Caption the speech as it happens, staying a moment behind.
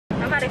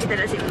hari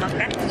kita dah siap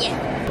makan. Yeah.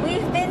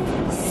 We've been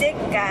sick,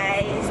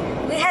 guys.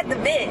 We had the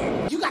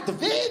vid. You got the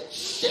vid?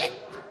 Shit.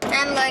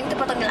 I'm going to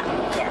potong gelang.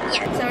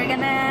 Yeah. So we're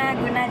gonna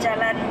guna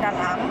jalan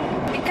dalam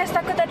because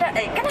takut ada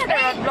kan ada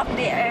roadblock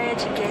di area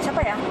CK. Siapa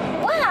yang?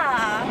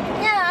 Wah,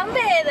 ya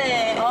ambil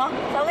deh. Oh,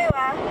 sorry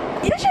wah.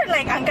 You should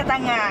like angkat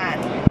tangan.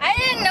 I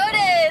didn't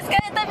notice.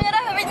 Kan hitam merah,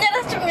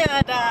 merah cuma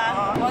ada.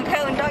 Oh, mau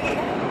kau untuk lagi?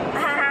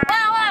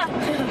 Wah, wah.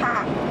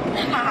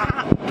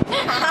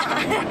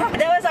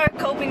 That was our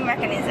coping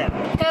mechanism.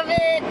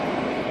 COVID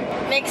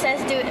makes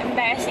us do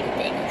embarrassing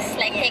things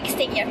like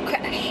texting your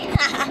crush.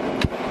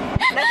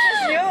 That's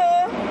just you.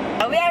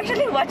 We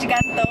actually watched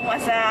Gantong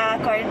masa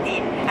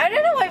quarantine. I don't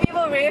know why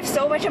people rave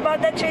so much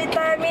about that cerita.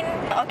 I mean,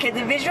 okay,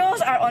 the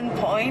visuals are on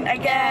point, I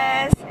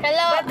guess.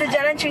 But the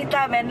jalan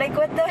cerita, man, like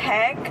what the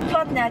heck?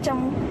 Plotnya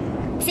macam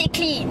si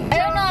clean.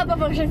 I don't know apa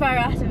function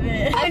Farah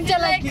sebenarnya. I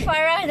feel like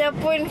Farah dia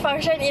pun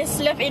function is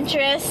love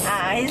interest.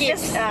 He's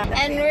just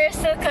and we're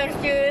still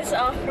confused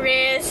of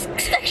race,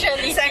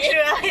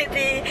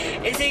 sexuality.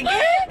 Is he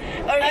gay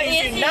or is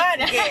he not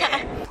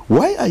gay?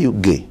 Why are you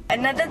gay?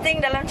 Another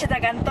thing dalam cerita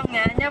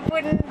Gantongnya, nya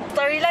pun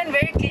storyline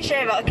very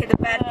cliche about okay the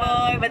bad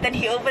boy, but then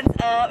he opens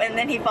up and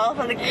then he falls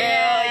for the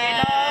girl, you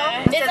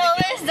know. It's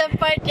always the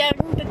part yang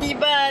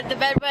tiba-tiba the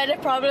bad boy ada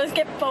problems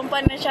ke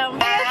perempuan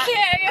macam are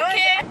you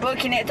okay? Well,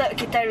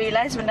 kita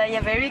realize benda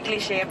yang very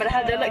cliche.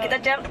 Padahal dulu kita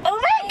macam oh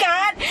my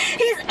god,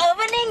 he's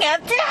opening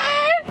up to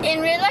her.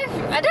 In real life,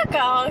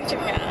 adakah orang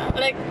cuma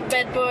like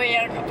bad boy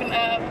yang open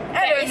up?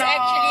 I don't know.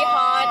 Actually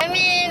hot. I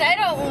mean, I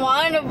don't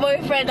want a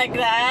boyfriend like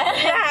that.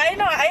 Yeah, I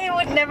know. I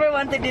would never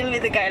want to deal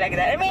with a guy like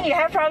that. I mean, you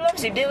have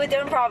problems, you deal with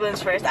your own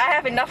problems first. I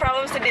have enough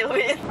problems to deal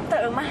with.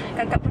 Tak rumah,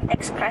 kakak pun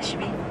ex-crush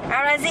me.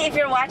 Arazi, if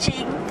you're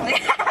watching.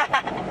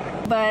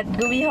 But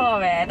Gumiho,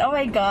 man. Oh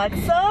my god,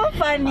 so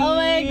funny. Oh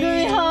my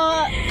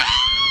Gumiho.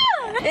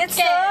 It's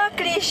so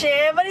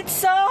cliche, but it's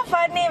so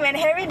funny, man.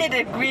 Harry did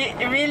a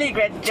really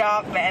great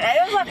job, man. I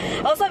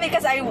also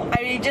because I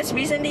just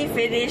recently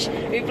finished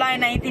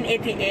Reply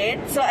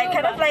 1988, so I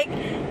kind of like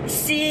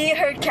see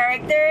her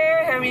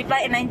character, her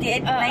Reply in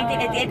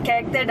 1988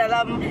 character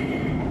dalam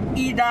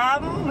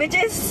Idam, which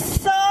is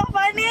so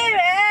funny,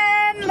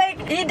 man.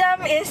 Like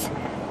Idam is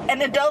an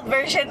adult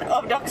version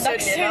of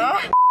Doksun, you know.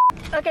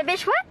 Okay,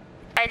 bitch, what?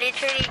 I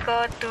literally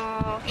go to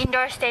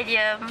indoor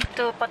stadium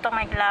to potong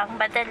my gelang,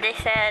 but then they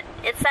said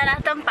it's salah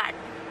tempat.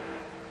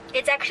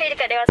 It's actually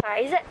dekat Dewan Sara.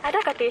 Is it?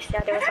 Ada kat tulis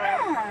ya Dewan Sara?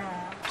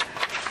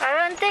 I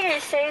don't think it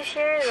says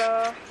here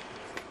though.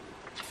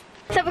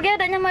 So pergi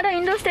ada nama ada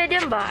indoor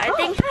stadium ba? I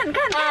think kan.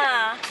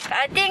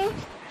 I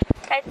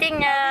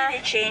think They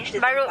changed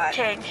the baru tempat.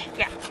 change.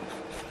 Yeah.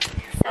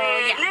 So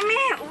Wait, let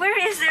me. Where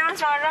is Dewan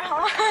Sara?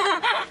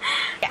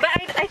 But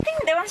I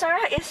think Dewan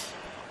Sara is.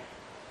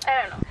 I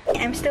don't know.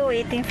 I'm still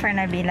waiting for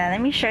Nabila.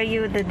 Let me show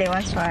you the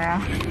Dewan Sara.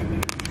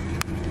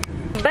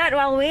 But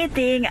while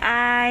waiting,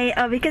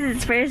 because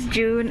it's 1st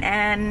June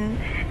and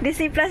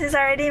Disney Plus is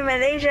already in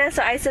Malaysia,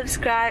 so I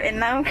subscribed and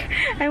now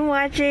I'm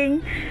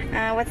watching.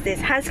 What's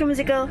this? High School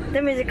Musical, the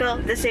musical,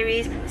 the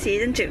series,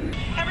 season 2.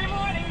 Every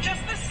morning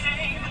just the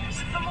same,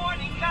 since the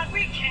morning that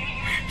we came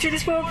To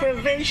this poor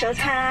provincial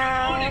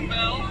town.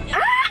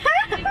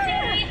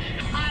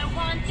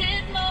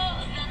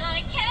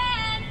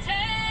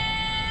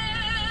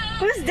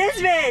 Who's this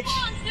bitch?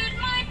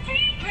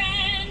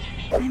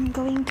 I'm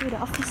going to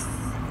the office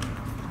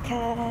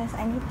because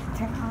I need to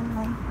turn on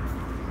my.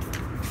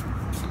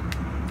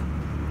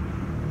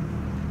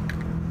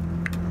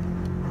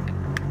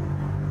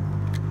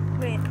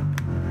 Wait.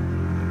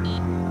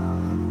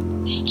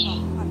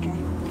 Okay.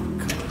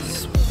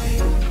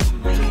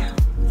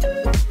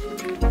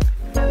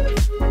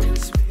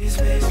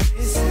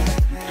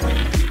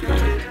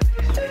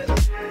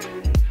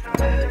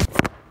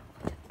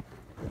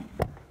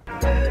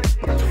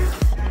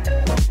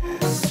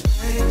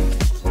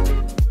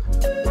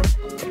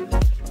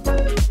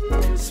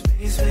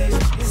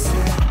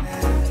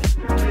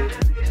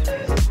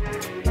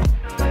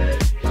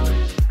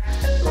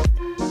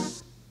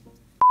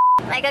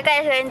 my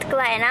kakak is going to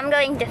Kuala and I'm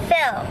going to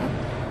film.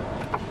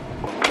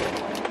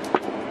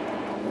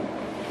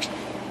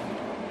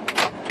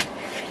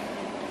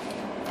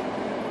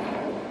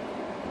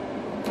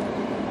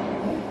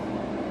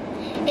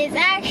 It's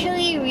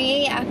actually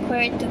really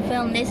awkward to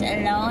film this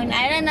alone.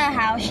 I don't know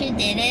how she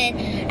did it.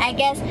 I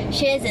guess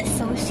she is a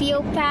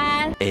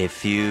sociopath. A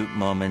few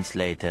moments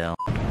later.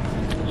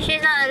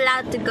 She's not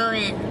allowed to go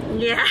in.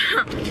 Yeah,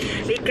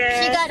 because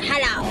She got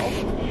halau.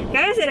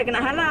 guys, dia dah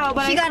kena halau.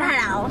 She got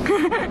halau.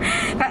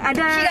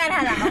 Ada. She got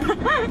halau.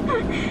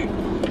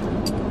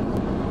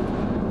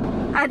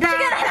 Ada. She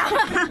got halau.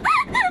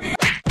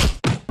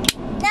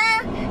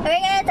 Now, we're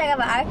gonna talk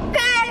about our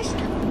crush.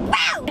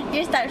 Wow!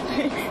 You start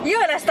first.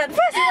 You wanna start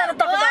first? You wanna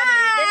talk about it?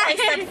 Then I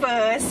start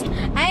first.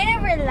 I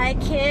never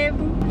like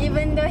him,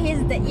 even though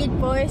he's the it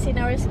boys in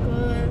our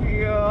school.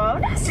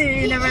 Yeah, so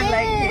you never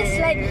liked Yes,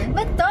 it. like,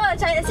 betul.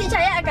 Si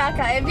Cahaya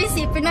kakak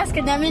MBC penas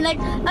kena. I mean, like,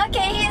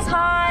 okay, he's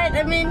hot.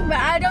 I mean, but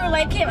I don't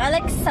like him. I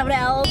like someone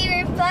else. He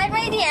replied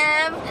my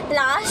DM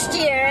last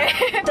year.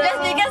 Just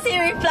because he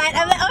replied,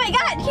 I'm like, oh my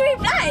god,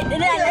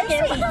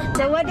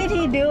 So what did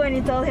he do when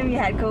you told him you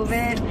had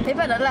COVID?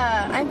 Lepas dah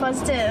lah, I'm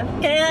positive.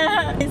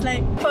 Kaya it's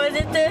like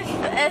positive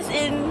as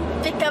in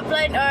pick-up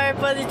line or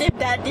positive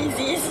that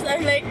disease.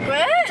 I'm like,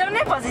 what? Macam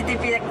mana positive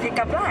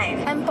pick-up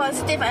line? I'm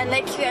positive, I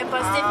like you, I'm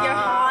positive, you're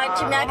hot.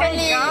 Cuma Oh my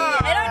kali.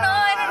 God. I don't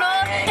know.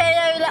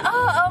 Kaya like,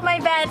 oh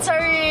my bad,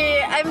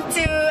 sorry. I'm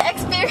too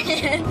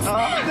experienced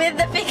with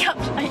the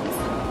pick-up lines.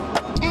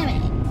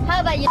 Anyway,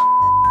 how about you?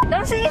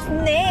 Don't say his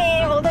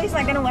name, although he's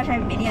not gonna watch my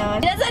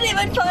videos. He doesn't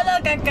even follow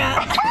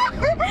kakak.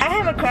 I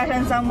have a crush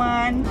on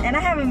someone, and I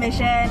have a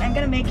mission. I'm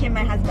gonna make him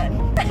my husband.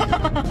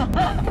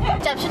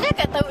 Macam mana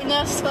kak tahu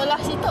niya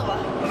sekolah situ ah?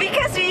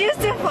 Because we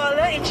used to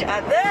follow each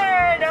other.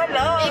 Don't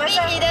know. Maybe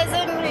he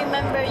doesn't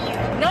remember you.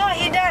 No,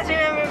 he does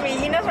remember me.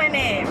 He knows my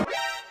name.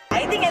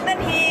 I think, and then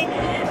he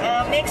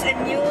makes a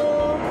new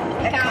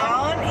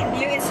account, a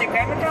new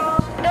Instagram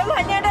account. Don't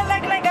hanya ada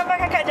like gambar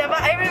kakak Java.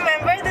 I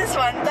remember this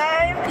one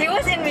time. He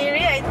was in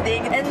Miri, I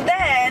think, and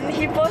then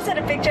he posted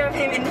a picture of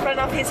him in front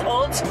of his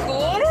old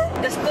school,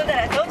 the school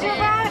that I told you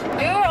about.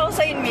 We were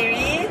also in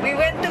Miri. We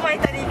went to my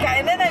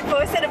Tanika, and then I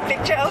posted a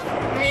picture of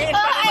me in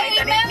front of my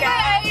Tanika.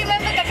 I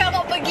remember kakak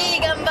mau pergi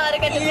gambar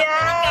dekat depan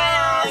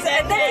Yes,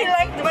 and then he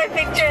liked my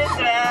picture as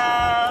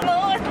well.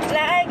 Most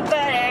like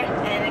butter,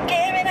 and it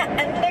came in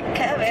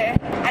undercover.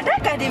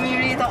 Adakah di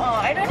Miri tu?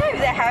 Oh, I don't know if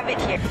they have it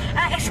here.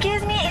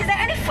 Excuse me, is there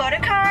any photo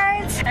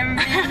cards? I'm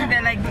really the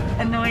like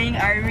annoying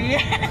army.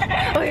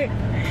 Okay,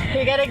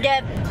 you gotta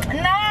get.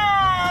 No,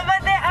 but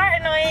there are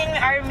annoying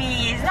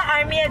armies. Not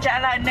army aja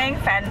lah, annoying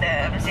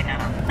fandoms, you know.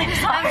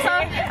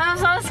 I'm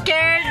so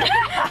scared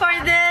for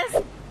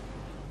this.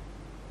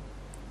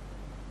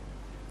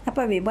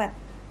 Apa Bi buat?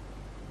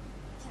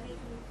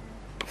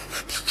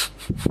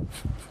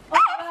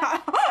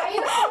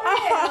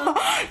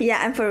 Yeah,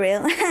 I'm for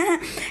real.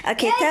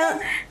 Okay, tell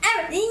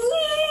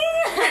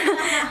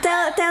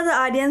the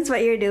audience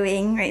what you're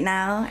doing right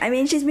now. I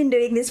mean, she's been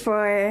doing this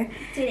for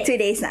 2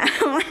 days now.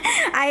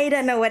 I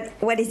don't know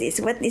what is this.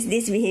 What is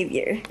this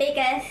behavior?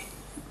 Because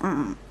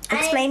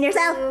Explain I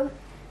yourself. need to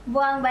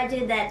buang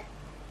baju that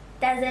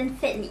doesn't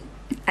fit me.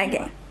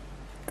 Okay.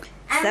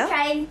 I'm So?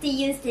 trying to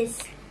use this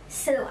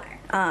salwar.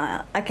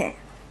 Okay.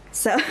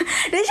 So,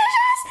 this is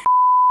just.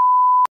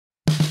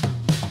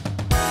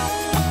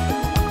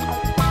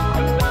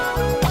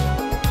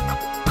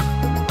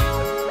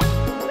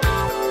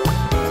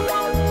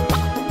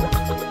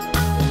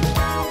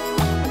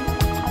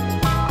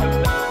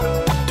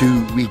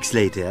 2 weeks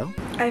later.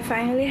 I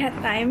finally had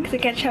time to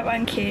catch up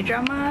on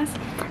K-dramas.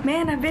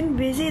 Man, I've been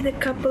busy the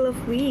past couple of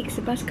weeks.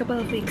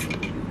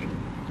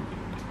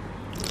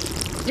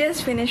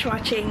 Just finished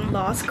watching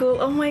Law School.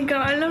 Oh my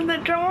god, I love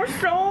that drama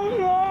so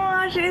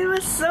much. It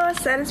was so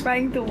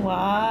satisfying to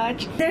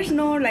watch. There's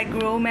no like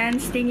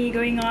romance thingy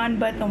going on,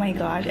 but oh my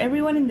gosh,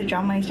 everyone in the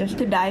drama is just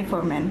to die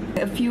for, man.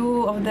 A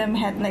few of them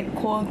had like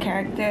cool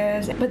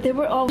characters, but they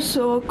were all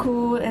so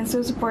cool and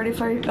so supportive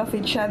of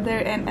each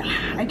other, and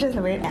I just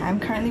love it. I'm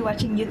currently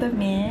watching Youth of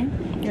Me,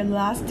 your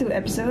last 2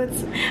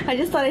 episodes. I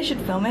just thought I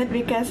should film it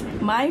because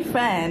my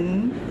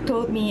friend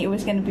told me it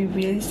was gonna be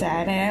really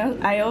sad, and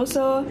I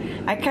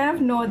kind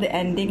of know the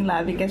ending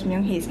lah because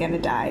Myung-hee is gonna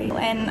die,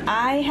 and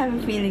I have a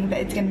feeling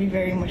that it's gonna be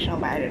very emotional,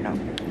 but I don't know.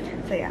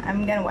 So yeah,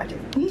 I'm gonna watch it.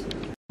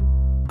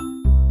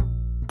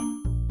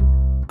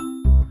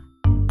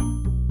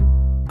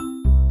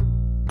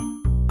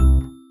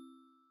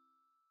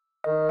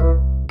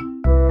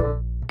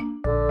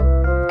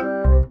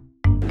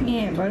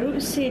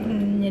 Baru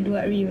scene-nya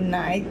dua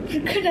reunite.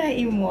 Kena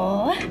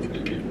emo.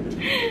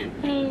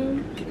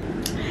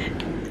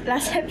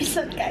 Last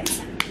episode,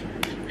 guys.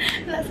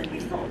 Last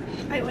episode.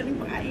 I want to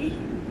cry.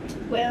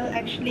 Well,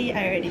 actually,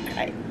 I already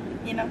cried.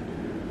 You know.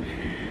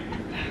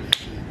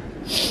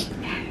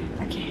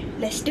 Okay,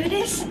 let's do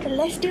this.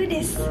 Let's do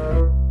this.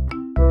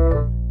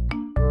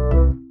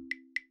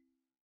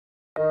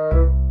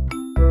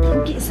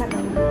 Okay,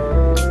 sakal.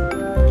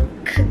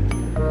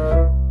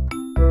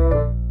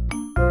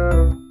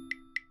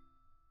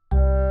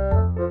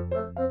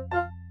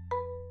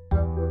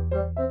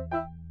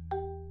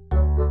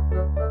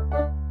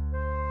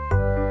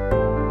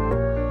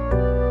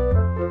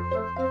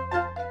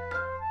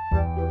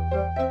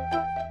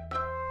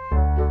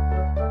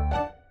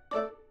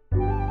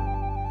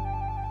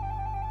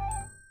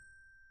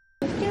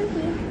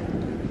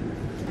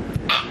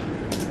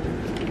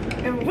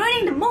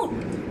 Running the mood.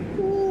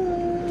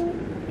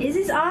 Is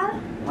this all?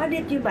 What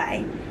did you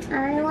buy?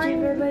 I want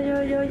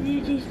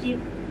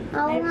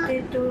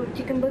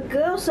Chicken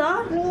burger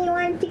also. me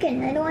want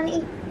chicken. I don't want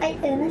to eat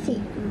nasi.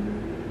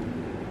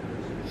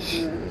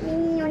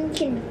 Me want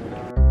chicken.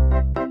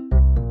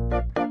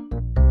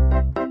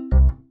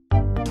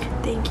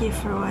 Thank you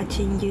for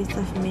watching Youth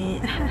of Me.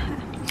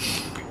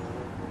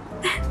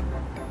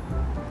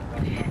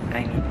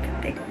 I need to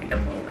take a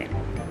moment.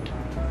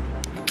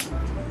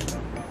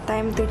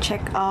 Time to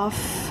check off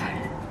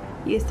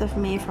Youth of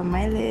Me from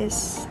my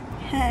list.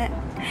 I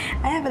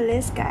have a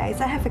list, guys.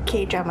 I have a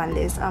K-drama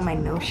list on my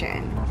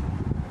Notion.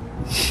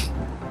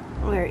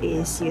 Where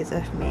is Youth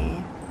of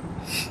Me?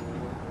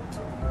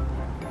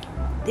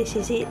 This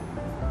is it.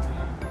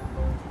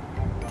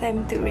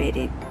 Time to rate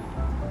it.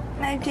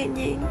 Live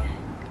changing.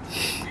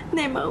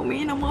 Này mẫu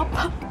Mỹ nó móc.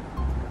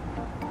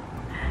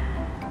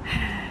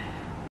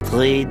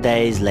 3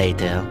 days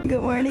later.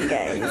 Good morning,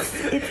 guys.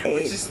 It's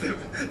 8.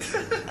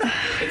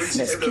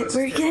 Let's get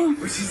working.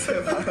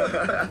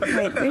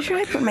 Wait, where should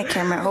I put my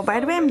camera? Oh, by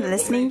the way, I'm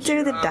listening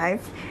to the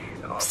Dive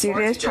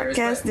Studios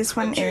podcast. This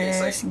one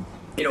is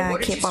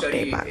K-pop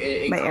Day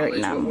by Eric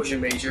Nam.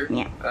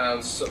 Yeah.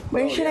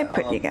 Where should I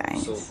put you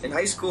guys? In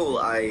high school,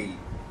 I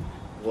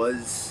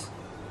was.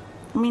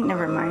 I mean,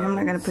 never mind. I'm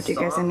not gonna put you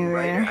guys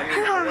anywhere.